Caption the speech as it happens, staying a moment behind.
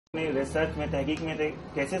Research میں تحقیق میں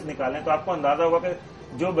کیسز نکالیں تو آپ کو اندازہ ہوگا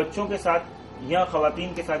کہ جو بچوں کے ساتھ یا خواتین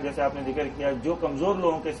کے ساتھ جیسے آپ نے ذکر کیا جو کمزور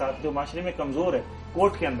لوگوں کے ساتھ جو معاشرے میں کمزور ہے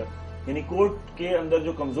کورٹ کے اندر یعنی کورٹ کے اندر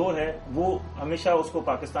جو کمزور ہے وہ ہمیشہ اس کو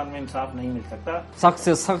پاکستان میں انصاف نہیں مل سکتا. سخت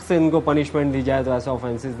سے سخت ان کو پنشمنٹ دی جائے تو ایسا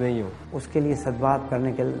آفینسز نہیں ہو. اس کے لیے صدبات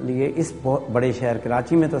کرنے کے لیے اس بہت بڑے شہر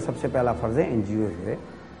کراچی میں تو سب سے پہلا فرض ہے این جی او ہوئے,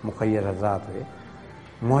 مخیر حضرات ہوئے,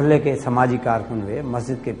 محلے کے سماجی کارکن ہوئے,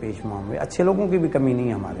 مسجد کے پیشوا ہوئے, اچھے لوگوں کی بھی کمی نہیں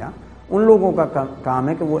ہے ہمارے یہاں. ان لوگوں کا کام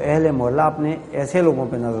ہے کہ وہ اہل محلہ اپنے ایسے لوگوں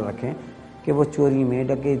پہ نظر رکھیں کہ وہ چوری میں,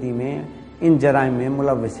 ڈکیتی میں, ان جرائم میں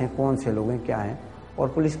ملوث ہیں, کون سے لوگ ہیں, کیا ہیں, اور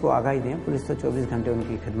پولیس کو آگاہی دیں. پولیس تو 24 گھنٹے ان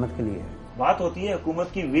کی خدمت کے لیے ہے. بات ہوتی ہے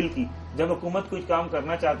حکومت کی ول کی. جب حکومت کچھ کام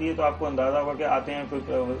کرنا چاہتی ہے تو آپ کو اندازہ ہوگا کہ آتے ہیں کوئی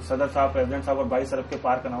صدر صاحب, پریزیڈنٹ صاحب اور 22 ارب کے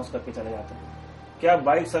پارک اناؤنس کر کے چلے جاتے ہیں. کیا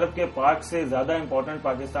 22 ارب کے پارک سے زیادہ امپورٹنٹ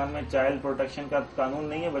پاکستان میں چائلڈ پروٹیکشن کا قانون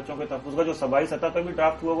نہیں ہے, بچوں کے تحفظ کا, جو صوبائی سطح پہ بھی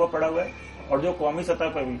ڈرافٹ ہوا پڑا ہوا ہے اور جو قومی سطح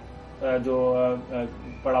پہ بھی جو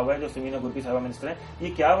پڑا ہوا ہے, جو سمینہ گرپی صاحبہ منسٹر ہیں. یہ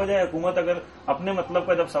کیا وجہ ہے حکومت اگر اپنے مطلب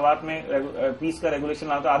کا جب سوات میں پیس کا ریگولیشن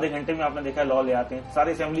لاتا ہے آدھے گھنٹے میں آپ نے دیکھا لا لے آتے ہیں,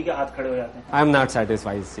 سارے اسمبلی کے ہاتھ کھڑے ہو جاتے ہیں. آئی ایم ناٹ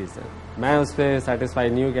سیٹسفائی اس چیز سے. میں اس پہ سیٹسفائی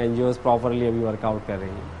نہیں ہوں کہ این جی اوز پراپرلی ابھی ورک آؤٹ کر رہی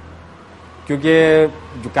ہیں, کیونکہ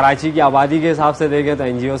جو کراچی کی آبادی کے حساب سے دیکھیں تو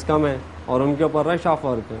این جی اوز کم ہیں اور ان کے اوپر رش آف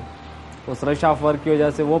ورک ہے. اس رش آف ورک کی وجہ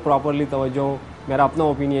سے وہ پراپرلی توجہ, میرا اپنا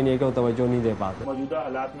اوپینین ہے کہ وہ توجہ نہیں دے پاتے. موجودہ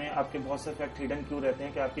حالات میں آپ کے بہت سے فیکٹ ہڈن کیوں رہتے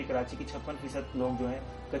ہیں کہ آپ کی کراچی کی 56% لوگ جو ہیں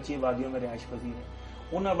کچی آبادیوں میں رہائش پذیر ہیں.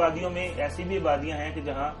 ان آبادیوں میں ایسی بھی آبادیاں ہیں کہ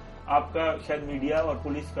جہاں آپ کا شاید میڈیا اور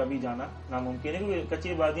پولیس کا بھی جانا ناممکن ہے, کیونکہ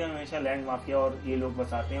کچی آبادیاں ہمیشہ لینڈ مافیا اور یہ لوگ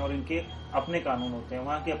بساتے ہیں اور ان کے اپنے قانون ہوتے ہیں,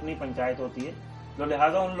 وہاں کی اپنی پنچایت ہوتی ہے, تو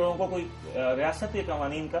لہٰذا ان لوگوں کو کوئی ریاست کے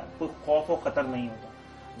قوانین کا کوئی خوف و خطر نہیں ہوتا.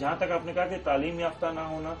 جہاں تک آپ نے کہا کہ تعلیم یافتہ نہ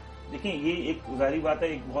ہونا, دیکھیں یہ ایک ظاہری بات ہے,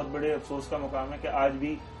 ایک بہت بڑے افسوس کا مقام ہے کہ آج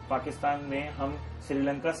بھی پاکستان میں ہم سری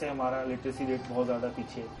لنکا سے ہمارا لٹریسی ریٹ بہت زیادہ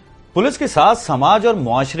پیچھے ہے. پولیس کے ساتھ سماج اور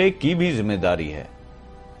معاشرے کی بھی ذمہ داری ہے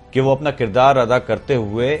کہ وہ اپنا کردار ادا کرتے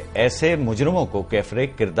ہوئے ایسے مجرموں کو کیفرے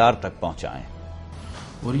کردار تک پہنچائیں.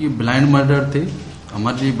 اور یہ بلائنڈ مرڈر تھے,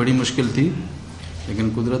 ہمارے لیے بڑی مشکل تھی, لیکن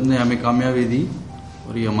قدرت نے ہمیں کامیابی دی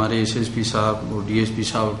اور یہ ہمارے ایس ایس پی صاحب اور ڈی ایس پی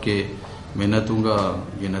صاحب کے محنتوں کا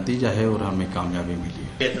یہ نتیجہ ہے اور ہمیں کامیابی ملی.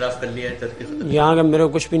 اعتراف کر لیا یہاں کا میرے کو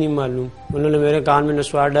کچھ بھی نہیں معلوم. انہوں نے میرے کان میں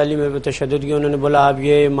نسوار ڈالی, میرے پہ تشدد کیا, انہوں نے بولا آپ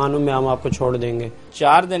یہ مانو میں ہم آپ کو چھوڑ دیں گے.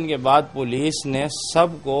 4 دن کے بعد پولیس نے سب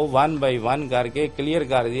کو 1 بائی 1 کر کے کلیئر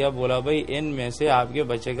کر دیا, بولا بھائی ان میں سے آپ کے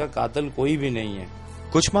بچے کا قاتل کوئی بھی نہیں ہے.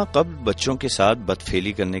 کچھ ماہ قبل بچوں کے ساتھ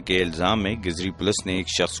بدفعلی کرنے کے الزام میں گزری پولیس نے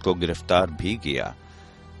ایک شخص کو گرفتار بھی کیا.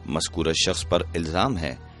 مذکورہ شخص پر الزام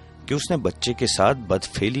ہے کہ اس نے بچے کے ساتھ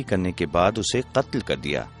بدفعلی کرنے کے بعد اسے قتل کر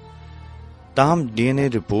دیا. تاہم ڈی این اے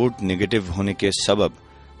رپورٹ نگیٹو ہونے کے سبب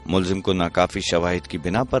ملزم کو ناکافی شواہد کی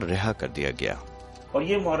بنا پر رہا کر دیا گیا. اور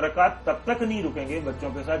یہ محرکات تب تک نہیں رکیں گے بچوں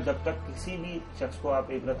کے ساتھ جب تک کسی بھی شخص کو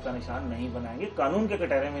آپ عبرت کا نشان نہیں بنائیں گے, قانون کے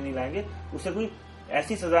کٹہرے میں نہیں لائیں گے, اسے کوئی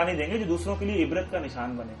ایسی سزا نہیں دیں گے جو دوسروں کے لیے عبرت کا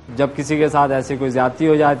نشان بنے. جب کسی کے ساتھ ایسی کوئی زیادتی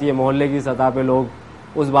ہو جاتی ہے محلے کی سطح پہ, لوگ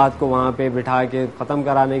اس بات کو وہاں پہ بٹھا کے ختم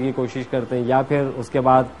کرانے کی کوشش کرتے ہیں, یا پھر اس کے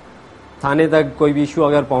بعد تھانے تک کوئی بھی ایشو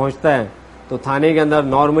اگر پہنچتا ہے تو تھانے کے اندر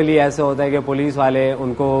نارملی ایسے ہوتا ہے کہ پولیس والے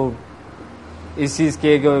ان کو اس چیز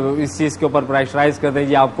کے اوپر پریشرائز کرتے ہیں,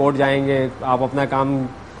 جی آپ کورٹ جائیں گے, آپ اپنا کام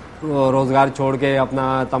روزگار چھوڑ کے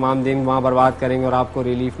اپنا تمام دن وہاں برباد کریں گے اور آپ کو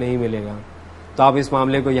ریلیف نہیں ملے گا, تو آپ اس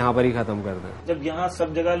معاملے کو یہاں پر ہی ختم کر دیں. جب یہاں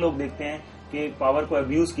سب جگہ لوگ دیکھتے ہیں کہ پاور کو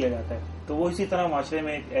ابیوز کیا جاتا ہے تو وہ اسی طرح معاشرے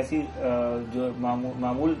میں ایک ایسی جو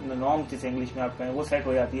معمول نارم جسے انگلش میں آپ کہیں وہ سیٹ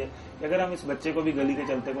ہو جاتی ہے کہ اگر ہم اس بچے کو بھی گلی کے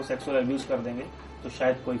چلتے کو سیکسول ابیوز کر دیں گے تو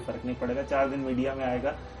شاید کوئی فرق نہیں پڑے گا. 4 دن میڈیا میں آئے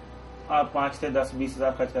گا, آپ 5 سے 10-20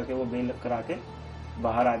 ہزار خرچ کر کے وہ بیل کرا کے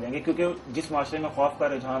باہر آ جائیں گے. کیونکہ جس معاشرے میں خوف کا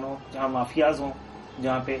رجحان ہو, جہاں مافیاز ہوں,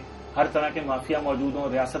 جہاں پہ ہر طرح کے مافیا موجود ہوں,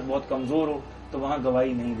 ریاست بہت کمزور ہو, تو وہاں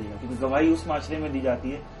گواہی نہیں دے گا. کیونکہ گواہی اس معاشرے میں دی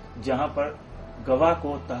جاتی ہے جہاں پر گواہ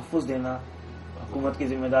کو تحفظ دینا حکومت کی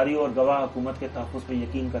ذمہ داری اور گواہ حکومت کے تحفظ پہ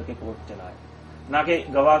یقین کر کے کورٹ چلائے, نہ کہ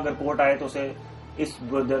گواہ اگر کورٹ آئے تو اسے اس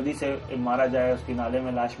دردی سے مارا جائے, اس کی نالے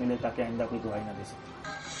میں لاش ملے تاکہ آئندہ کوئی گواہی نہ دے سکے.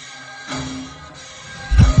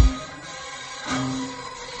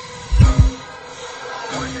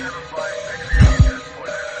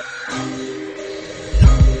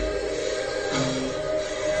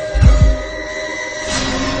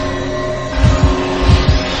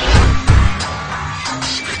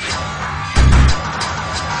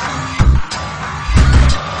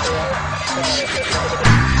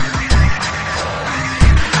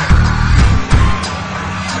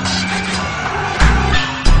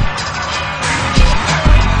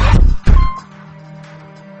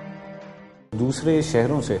 دوسرے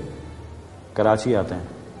شہروں سے کراچی آتے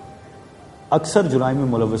ہیں اکثر جرائم میں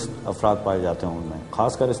ملوث افراد پائے جاتے ہیں ان میں،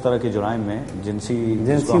 خاص کر اس طرح کے جرائم میں جنسی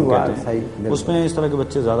اس میں اس طرح کے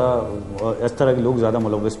بچے زیادہ، اس طرح کے لوگ زیادہ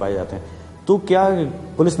ملوث پائے جاتے ہیں. تو کیا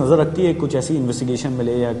پولیس نظر رکھتی ہے کچھ ایسی انویسٹیگیشن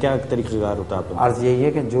ملے یا کیا طریقہ کار ہوتا ہے؟ عرض یہی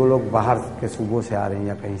ہے کہ جو لوگ باہر کے صوبوں سے آ رہے ہیں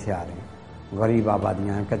یا کہیں سے آ رہے ہیں، غریب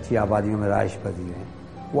آبادیاں ہیں، کچی آبادیوں میں رہائش پذیر ہیں،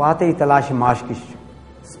 وہ آتے ہی تلاش معاش کی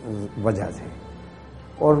وجہ سے،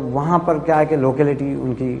 اور وہاں پر کیا ہے کہ لوکیلٹی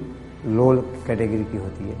ان کی لو کیٹیگری کی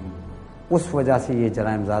ہوتی ہے، اس وجہ سے یہ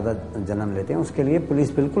جرائم زیادہ جنم لیتے ہیں. اس کے لیے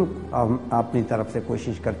پولیس بالکل اپنی طرف سے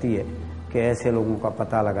کوشش کرتی ہے کہ ایسے لوگوں کا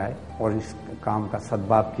پتہ لگائے اور اس کام کا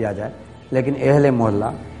سدباب کیا جائے. لیکن اہل محلہ،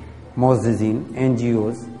 معززین،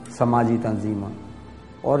 NGOs، سماجی تنظیمیں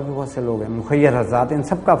اور بھی بہت سے لوگ ہیں، مخیر حضرات، ان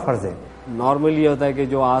سب کا فرض ہے. نارملی یہ ہوتا ہے کہ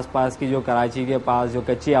جو آس پاس کی، جو کراچی کے پاس جو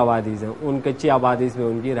کچی آبادیز ہیں، ان کچی آبادیز میں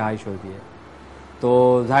ان کی رہائش ہوتی ہے،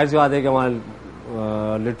 تو ظاہر سی بات ہے کہ وہاں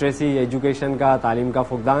لٹریسی، ایجوکیشن کا، تعلیم کا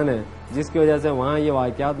فقدان ہے، جس کی وجہ سے وہاں یہ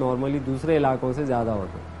واقعات نارملی دوسرے علاقوں سے زیادہ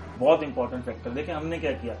ہوتے ہیں. بہت امپورٹنٹ فیکٹر. دیکھیں ہم نے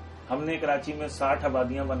کیا کیا، ہم نے کراچی میں 60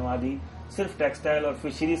 آبادیاں بنوا دی صرف ٹیکسٹائل اور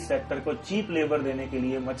فشریز سیکٹر کو چیپ لیبر دینے کے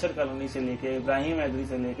لیے. مچھر کالونی سے لے کے ابراہیم حیدری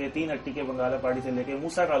سے لے کے 3 ہٹی کے بنگالہ پاڑی سے لے کے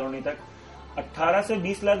موسا کالونی تک 18 سے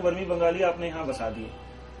 20 لاکھ برمی بنگالی آپ نے یہاں بسا دیے،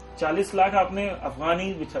 40 لاکھ آپ نے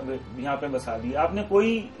افغانی یہاں پہ بسا دیے. آپ نے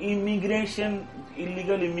کوئی امیگریشن،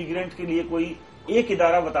 انلیگل امیگرینٹ کے لیے کوئی ایک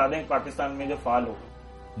ادارہ بتا دیں پاکستان میں جو فعال ہو.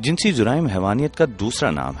 جنسی جرائم حیوانیت کا دوسرا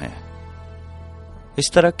نام ہے.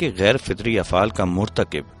 اس طرح کے غیر فطری افعال کا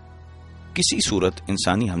مرتکب کسی صورت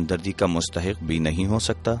انسانی ہمدردی کا مستحق بھی نہیں ہو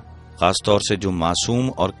سکتا، خاص طور سے جو معصوم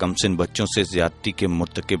اور کمسن بچوں سے زیادتی کے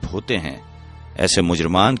مرتکب ہوتے ہیں. ایسے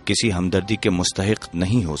مجرمان کسی ہمدردی کے مستحق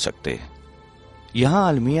نہیں ہو سکتے. یہاں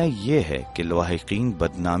المیہ یہ ہے کہ لاحقین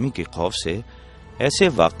بدنامی کے خوف سے ایسے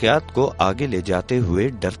واقعات کو آگے لے جاتے ہوئے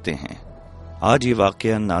ڈرتے ہیں. آج یہ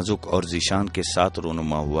واقعہ نازک اور ذیشان کے ساتھ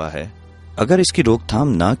رونما ہوا ہے. اگر اس کی روک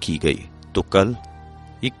تھام نہ کی گئی تو کل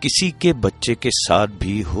یہ کسی کے بچے کے ساتھ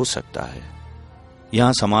بھی ہو سکتا ہے.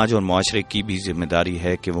 یہاں سماج اور معاشرے کی بھی ذمہ داری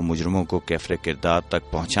ہے کہ وہ مجرموں کو کیفر کردار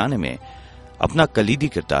تک پہنچانے میں اپنا کلیدی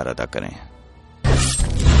کردار ادا کریں.